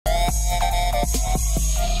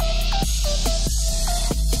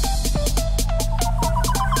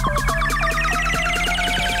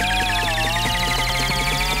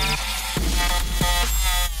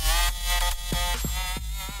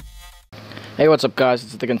Hey, what's up, guys?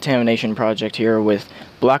 It's the Contamination Project here with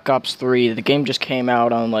Black Ops 3. The game just came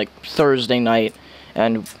out on, like, Thursday night,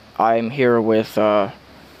 and I'm here with,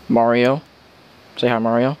 Mario. Say hi,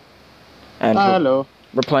 Mario. And hello.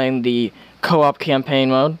 We're playing the co-op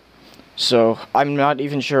campaign mode. So, I'm not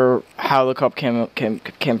even sure how the co-op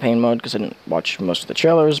campaign mode, because I didn't watch most of the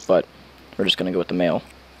trailers, but we're just gonna go with the male.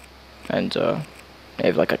 And, they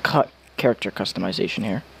have, like, a character customization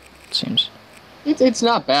here, it seems. It's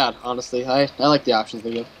not bad, honestly. I like the options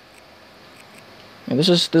they give. Yeah, this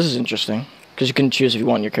is interesting, because you can choose if you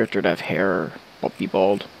want your character to have hair or be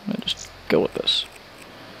bald, and just go with this.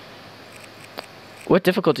 What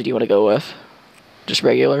difficulty do you want to go with? Just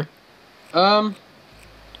regular? Yeah,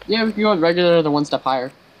 if you want regular, the one step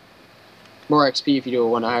higher. More XP if you do it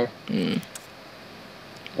one higher. And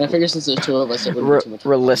I figure since there's two of us, it wouldn't be too much.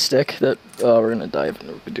 Realistic? That we're gonna dive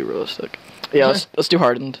into we do realistic. Yeah, let's do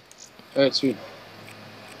hardened. Alright, sweet.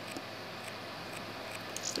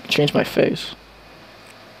 Change my face.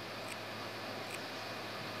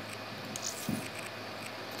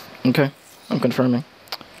 Okay, I'm confirming.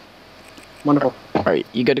 Wonderful. Alright,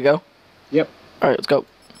 you good to go? Yep. Alright, let's go.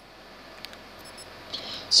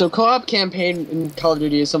 So co-op campaign in Call of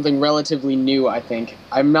Duty is something relatively new, I think.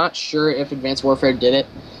 I'm not sure if Advanced Warfare did it,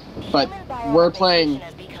 but we're playing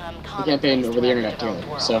the campaign over the internet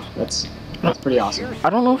together, so that's pretty awesome. I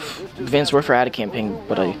don't know if Advanced Warfare had a campaign,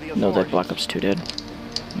 but I know that Black Ops 2 did.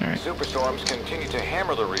 Alright. Superstorms continue to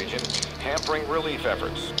hammer the region, hampering relief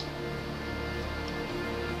efforts.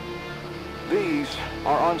 These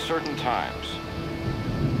are uncertain times.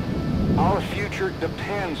 Our future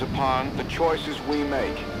depends upon the choices we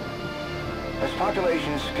make. As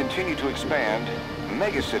populations continue to expand,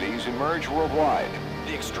 megacities emerge worldwide.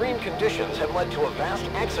 The extreme conditions have led to a vast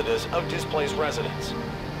exodus of displaced residents.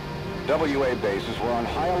 WA bases were on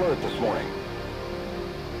high alert this morning.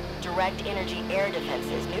 Direct energy air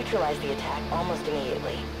defenses neutralized the attack almost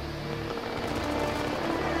immediately.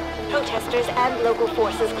 Protesters and local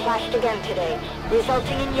forces clashed again today,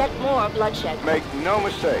 resulting in yet more bloodshed. Make no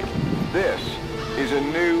mistake, this is a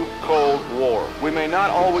new Cold War. We may not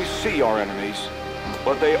always see our enemies,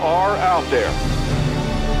 but they are out there.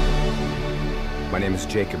 My name is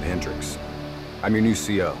Jacob Hendricks. I'm your new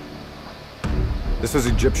CO. This is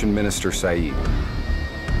Egyptian Minister Saeed,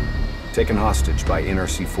 taken hostage by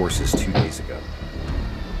NRC forces 2 days ago.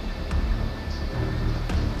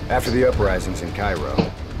 After the uprisings in Cairo,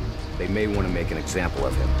 they may want to make an example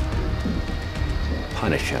of him.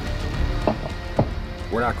 Punish him.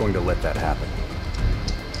 We're not going to let that happen.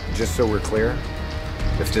 Just so we're clear,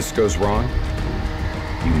 if this goes wrong,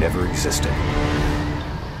 you never existed.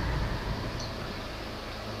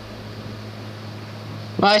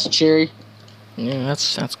 Nice, cheery. Yeah,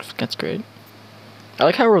 that's great. I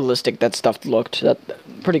like how realistic that stuff looked. That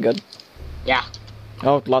pretty good. Yeah.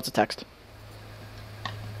 Oh, lots of text.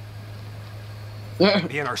 The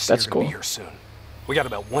NRC That's are cool. gonna be here soon. We got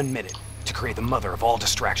about 1 minute to create the mother of all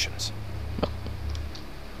distractions.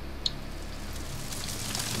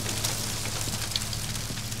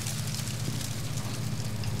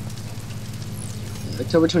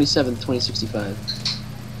 October 27th, 2065.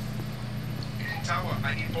 Tower,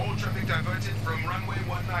 I need all traffic diverted from runway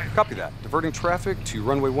 19. Copy that. Diverting traffic to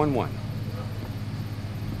runway 11.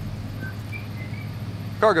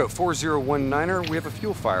 Cargo 4019er, we have a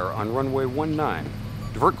fuel fire on runway 19.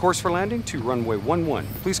 Divert course for landing to runway 11.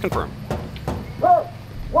 Please confirm. Confirmed.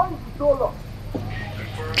 On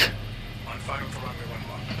fire for runway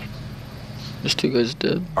 11. There's two guys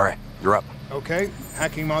dead. All right, you're up. Okay,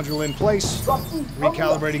 hacking module in place.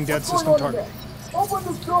 Recalibrating dead system target.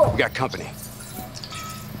 We got company.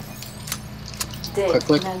 Click,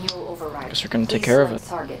 click. Manual override. Guess we're gonna take care of it.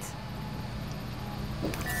 Target.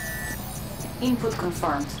 Input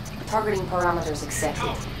confirmed. Targeting parameters accepted.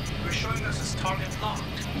 Oh, you're showing us as target locked.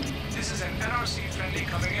 This is an NRC friendly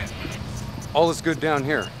coming in. All is good down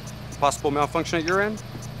here. Possible malfunction at your end?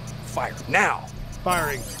 Fire now!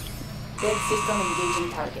 Firing. Dead system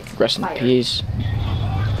engaging target. Rest in Fire. peace.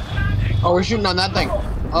 Oh, we're shooting on that thing.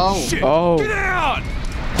 Oh. Shit! Oh. Get out!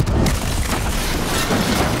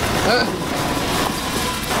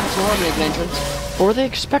 So we're gonna make an entrance. What were they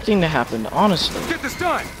expecting to happen, honestly? Get this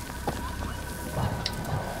done!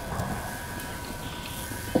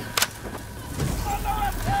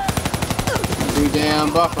 Too damn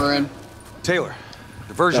buffering. Taylor,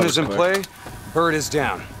 diversion is in play. Bird is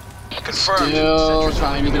down. Confirmed. Still Sentries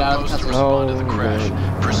trying to get out of the supposed to customer. respond to the crash.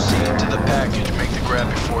 Proceed to the package. Make the grab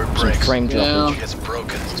before it breaks. Frame Yeah. droppage. It's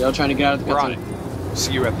broken. Still trying to get out of the We're on customer. it.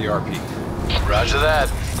 See you at the RP. Roger that.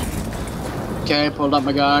 Okay, pulled up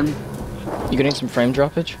my gun. You getting some frame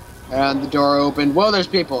droppage? And the door opened. Whoa, there's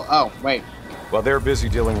people. Oh, wait. While they're busy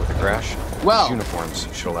dealing with the crash, Well. these uniforms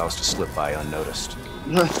should allow us to slip by unnoticed.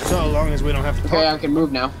 So long as we don't have to Okay, talk. I can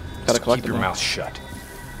move now. Gotta Just collect keep your them. mouth shut.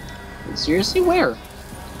 Seriously, where?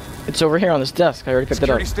 It's over here on this desk. I already picked it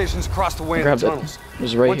up. Security stations across the way in Grabbed the it. tunnels. It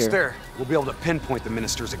was right Once here. there, we'll be able to pinpoint the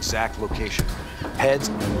minister's exact location. Heads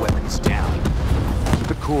and weapons down.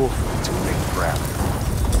 Keep it cool until we make the grab.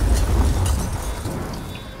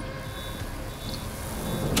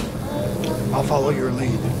 I'll follow your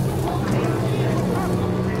lead.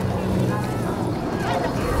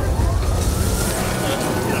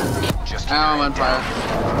 Just Ow, I'm on fire.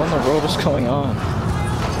 What in the world is going on?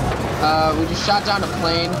 We just shot down a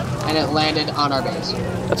plane, and it landed on our base.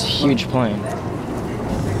 That's a huge plane.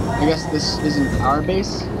 I guess this isn't our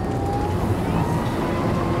base.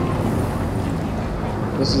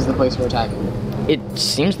 This is the place we're attacking. It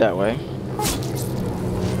seems that way.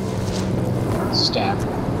 Stab.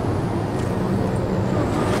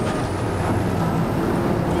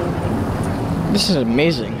 This is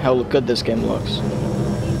amazing how good this game looks.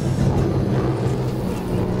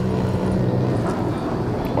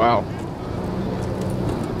 Wow.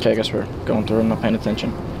 Okay, I guess we're going through and not paying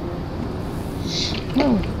attention.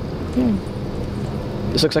 Oh.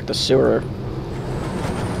 This looks like the sewer.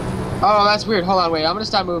 Oh, that's weird. Hold on, wait. I'm gonna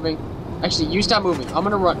stop moving. Actually, you stop moving. I'm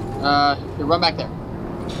gonna run. You run back there.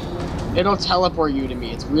 It'll teleport you to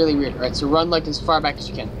me. It's really weird. All right, so run like as far back as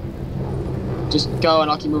you can. Just go, and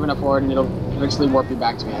I'll keep moving up forward, and it'll eventually warp you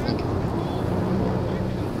back to me, I think.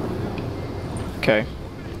 Okay.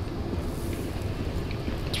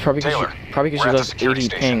 It's probably because Taylor, you we're at the have security 80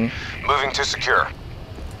 station. ping. Moving to secure.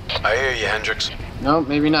 I hear you, Hendricks. No,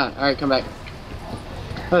 maybe not. All right, come back.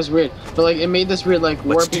 That was weird. But like, it made this weird like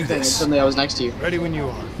Let's warping do thing, and this. suddenly I was next to you. Ready when you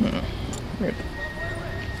are. Weird.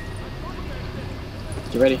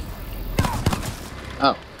 You ready?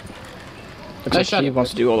 Oh. Looks Nice like he shot.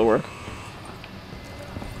 wants to do all the work.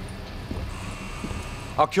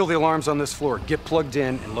 I'll kill the alarms on this floor. Get plugged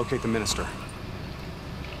in and locate the minister.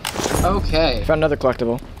 Okay. Found another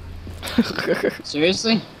collectible.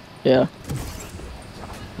 Seriously? Yeah.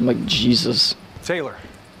 I'm like, Jesus. Taylor,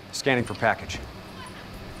 scanning for package.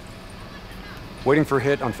 Waiting for a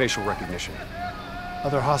hit on facial recognition.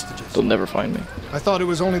 Other hostages. They'll never find me. I thought it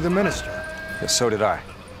was only the minister. Yeah, so did I.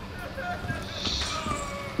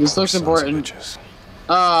 This looks Sons of important. bitches. The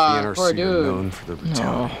Ah, poor NRC are dude. known for their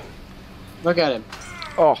brutality. Look at him.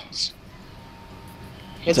 Oh, Hits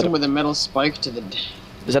that him a- with a metal spike to the.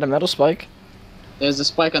 is that a metal spike? There's a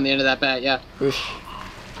spike on the end of that bat. Yeah. Oof.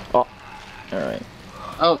 Oh. Alright.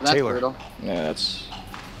 Oh, that's Taylor. brutal. Yeah, that's...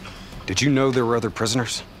 Did you know there were other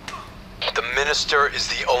prisoners? The minister is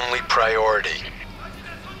the only priority.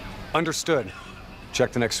 Understood.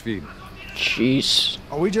 Check the next feed. Jeez.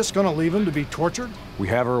 Are we just gonna leave him to be tortured? We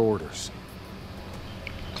have our orders.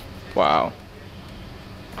 Wow.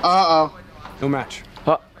 Uh-oh. No match.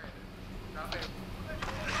 Huh.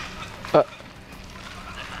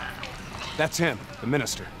 That's him, the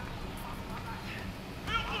minister.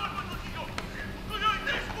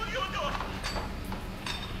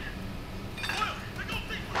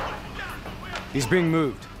 He's being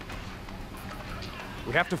moved.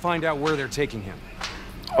 We have to find out where they're taking him.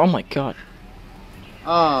 Oh my god.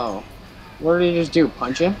 Oh. What did he just do?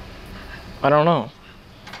 Punch him? I don't know.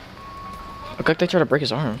 Look like they tried to break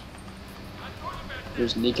his arm.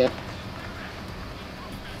 There's kneecap.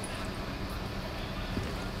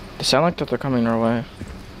 They sound like that they're coming our way.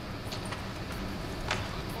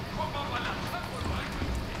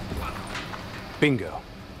 Bingo.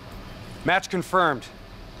 Match confirmed.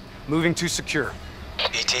 Moving to secure.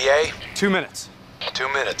 ETA? 2 minutes. 2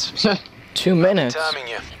 minutes. 2 minutes. Timing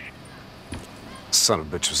you. Son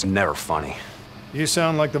of a bitch was never funny. You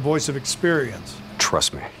sound like the voice of experience.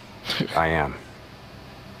 Trust me. I am.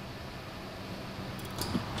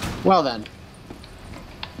 Well then.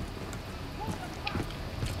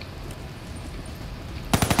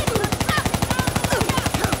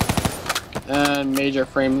 And major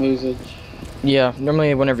frame usage. Yeah,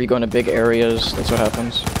 normally whenever you go into big areas, that's what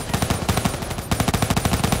happens.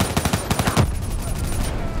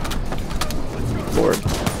 Lord.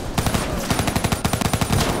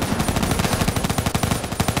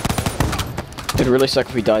 It'd really suck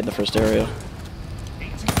if we died in the first area.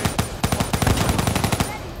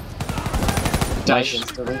 Dice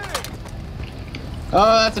instantly.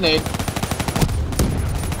 Oh, that's an aid.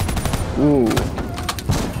 Ooh.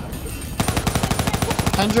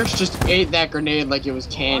 Hendricks just ate that grenade like it was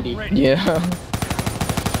candy. Yeah.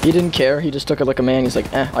 He didn't care, he just took it like a man. He's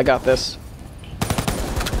like, eh, I got this.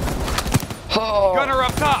 Oh. Gunner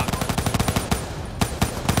up top!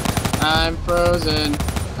 I'm frozen.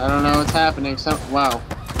 I don't know what's happening. Wow.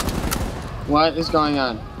 What is going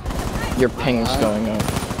on? Your ping's going on.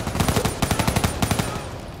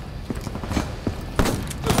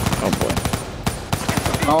 Oh boy.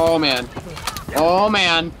 Oh man. Oh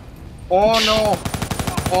man. Oh no.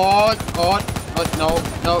 Oh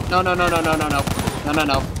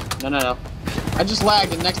no. I just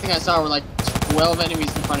lagged and next thing I saw were like 12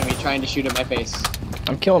 enemies in front of me trying to shoot at my face.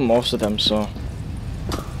 I'm killing most of them, so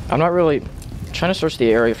I'm not really trying to search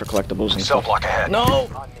the area for collectibles and Cell stuff. block ahead. No.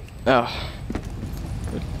 Oh.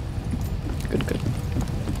 Good.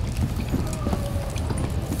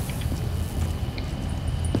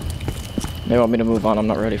 They want me to move on. I'm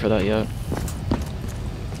not ready for that yet.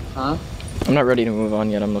 Huh? I'm not ready to move on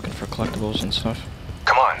yet. I'm looking for collectibles and stuff.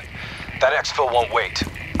 Come on. That exfil won't wait.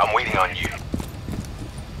 I'm waiting on you.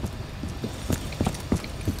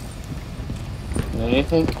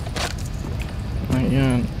 Anything? Not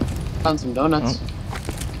yet. Found some donuts. Oh.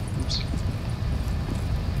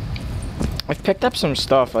 I've picked up some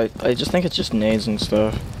stuff. I just think it's just nades and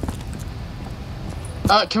stuff.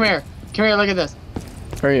 Come here. Come here, look at this.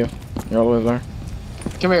 Where are you? You're all the way there.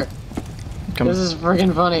 Come here. Come. This is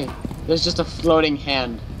freaking funny. There's just a floating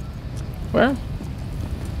hand. Where?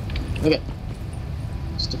 Look at.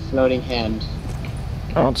 Just a floating hand.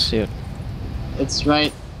 I don't see it. It's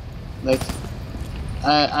right, like,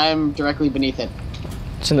 I'm directly beneath it.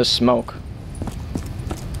 It's in the smoke.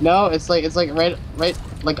 No, it's like right,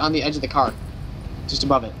 like on the edge of the car, just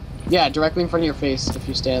above it. Yeah, directly in front of your face if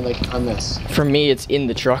you stand like on this. For me, it's in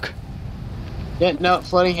the truck. Yeah, no,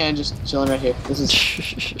 floating hand just chilling right here. This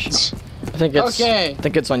is. I think it's. Okay. I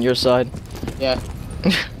think it's on your side. Yeah.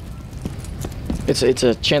 It's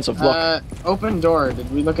a chance of luck. Open door.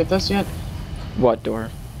 Did we look at this yet? What door?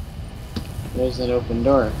 There's an open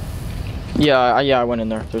door. Yeah, I went in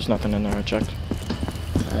there. There's nothing in there. I checked.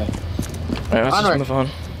 All right. All right, let's just move on.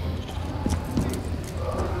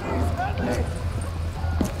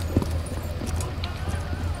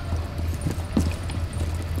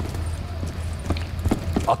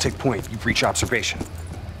 I'll take point. You breach observation.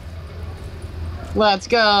 Let's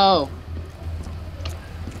go.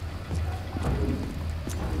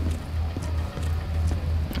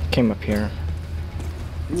 Came up here.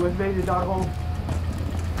 You invaded our home.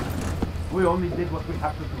 We only did what we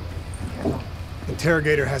have to do.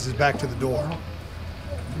 Interrogator has his back to the door.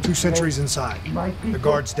 2 sentries inside. The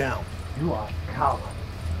guard's down. You are a coward.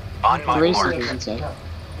 On my Three mark. sentries inside.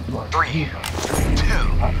 3, 2,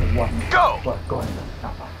 go!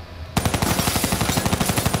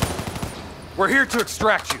 We're here to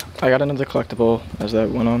extract you. I got another collectible as that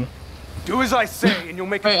went on. Do as I say, and you'll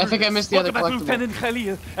make it. Wait, I think I missed the other collectible. Lieutenant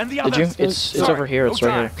Khalil and the Did you? others. It's over here. It's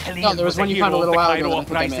right here. No, there was one you found a little while ago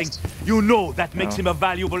that I think I missed. You know that makes him a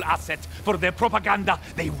valuable asset for their propaganda.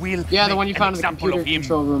 They will. Yeah, the make one you an found in the example computer of him.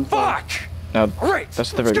 control room. Fuck! No, Alright,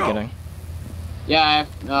 that's the very let's go. beginning. Yeah.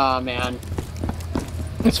 Oh man.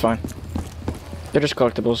 It's fine. They're just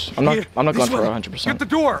collectibles. I'm not going for 100%. Get the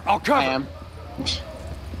door. I'll cover. I am.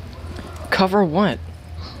 Cover what?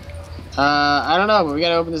 I don't know, but we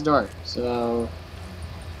gotta open this door. So.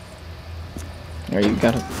 There, you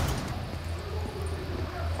got it.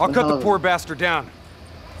 I'll cut the poor bastard down.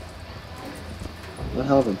 What the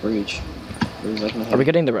hell of a breach? Are we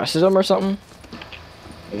getting the rest of them or something?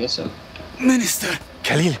 I guess so. Minister.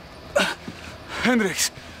 Khalil.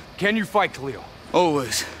 Hendricks. Can you fight, Khalil?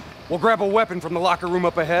 Always. We'll grab a weapon from the locker room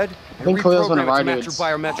up ahead and think Khalil's one of reprogram it our to match your dudes.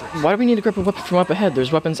 biometrics. Why do we need to grab a weapon from up ahead?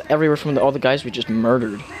 There's weapons everywhere from all the guys we just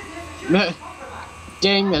murdered.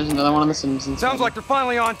 Dang, there's another one on the Simpsons. Sounds like they're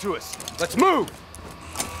finally on to us. Let's move.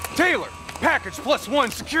 Taylor, package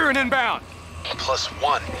 +1, secure and inbound.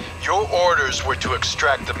 +1. Your orders were to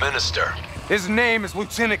extract the minister. His name is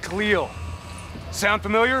Lieutenant Khalil. Sound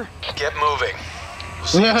familiar? Get moving. We'll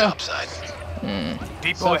see you topside.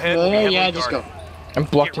 Depot ahead. will be heavily Yeah, just go. guarded. I'm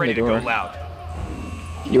Get blocking ready the to go door. loud.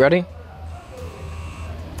 You ready?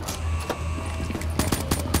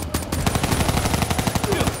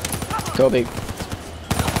 Go big.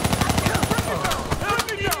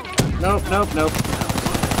 Nope. Fuck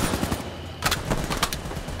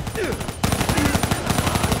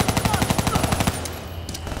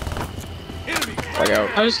out.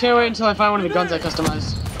 I just can't wait until I find one of the guns I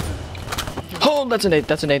customized. Oh, that's an 8.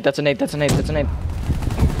 That's an 8. That's an 8. That's an 8. That's an 8.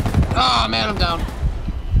 Oh man, I'm down.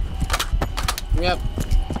 Yep.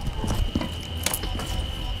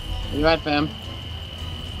 Where you at, fam?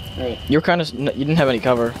 Alright. You were kind of. You didn't have any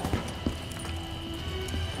cover.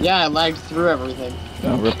 Yeah, I lagged through everything.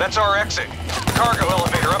 Oh, rip. That's our exit. Cargo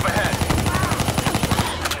elevator up ahead.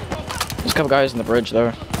 There's a couple guys in the bridge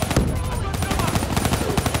there.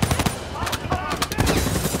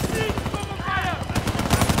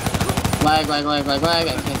 Lag. I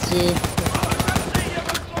can't see.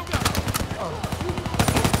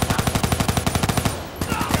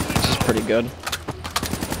 pretty good.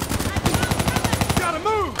 Gotta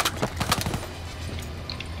move!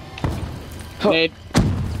 Nade.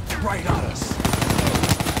 Right on us.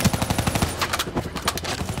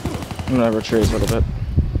 I'm gonna retreat a little bit.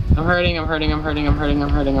 I'm hurting, I'm hurting, I'm hurting, I'm hurting, I'm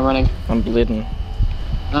hurting, I'm running. I'm bleeding.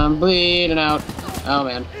 I'm bleeding out. Oh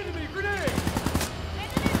man. Enemy grenade!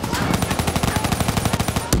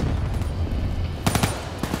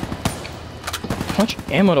 How much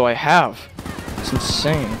ammo do I have? It's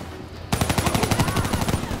insane.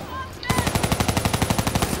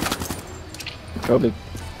 Kobe.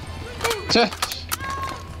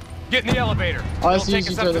 Get in the elevator. All I It'll see take is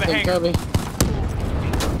you us up throw to the the thing, hangar. Kobe.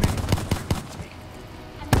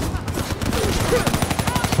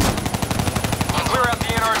 Clear out the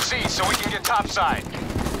NRC so we can get topside.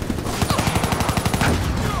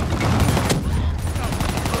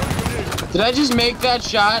 Did I just make that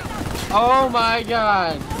shot? Oh my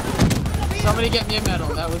god. Somebody get me a medal.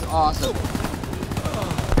 That was awesome.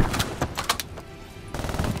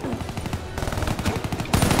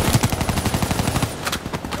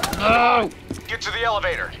 No! Get to the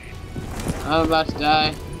elevator. I'm about to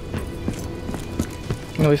die.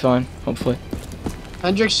 You'll be fine, hopefully.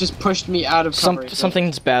 Hendrix just pushed me out of cover.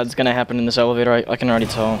 Something's bad's gonna happen in this elevator, I can already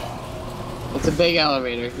tell. It's a big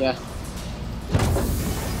elevator, yeah.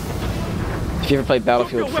 If you ever played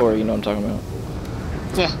Battlefield 4, you know what I'm talking about.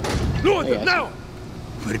 Yeah. North, now!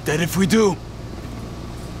 We're dead if we do.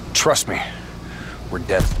 Trust me, we're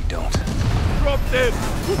dead if we don't. Drop dead.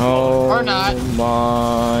 Oh Or not.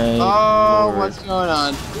 my Oh, Lord. what's going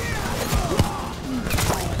on?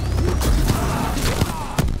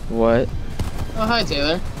 What? Oh, hi,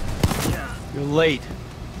 Taylor. You're late.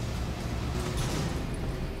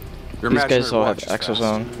 These guys all have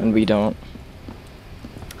exozone, and we don't.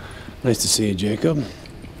 Nice to see you, Jacob.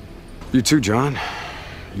 You too, John.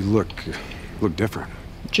 You look different.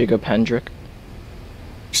 Jacob Hendrick.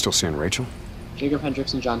 You still seeing Rachel? Jacob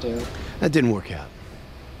Hendricks and John Taylor. That didn't work out.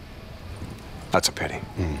 That's a pity.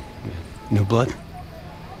 New blood?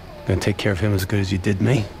 Gonna take care of him as good as you did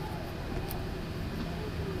me?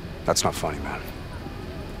 That's not funny, man.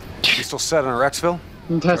 You still set on our exfil?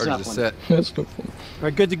 That's not funny. That's no fun. All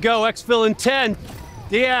right, good to go. Exfil in 10.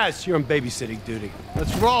 Diaz, you're on babysitting duty.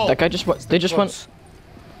 Let's roll. That guy just went. They just went.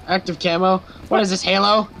 Active camo. What is this,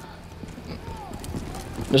 Halo?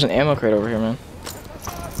 There's an ammo crate over here, man.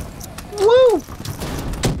 Woo!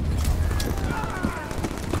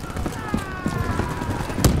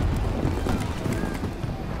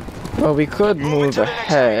 Well, we could move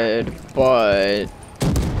ahead, but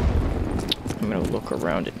I'm gonna look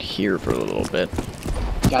around in here for a little bit.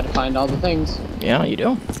 Gotta find all the things. Yeah, you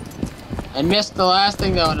do. I missed the last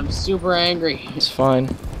thing though, and I'm super angry. It's fine.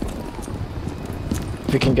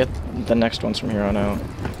 If we can get the next ones from here on out.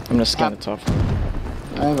 I'm gonna scan the top.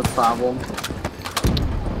 I have a problem.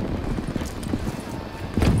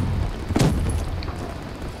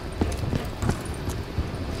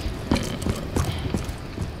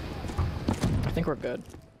 I think we're good.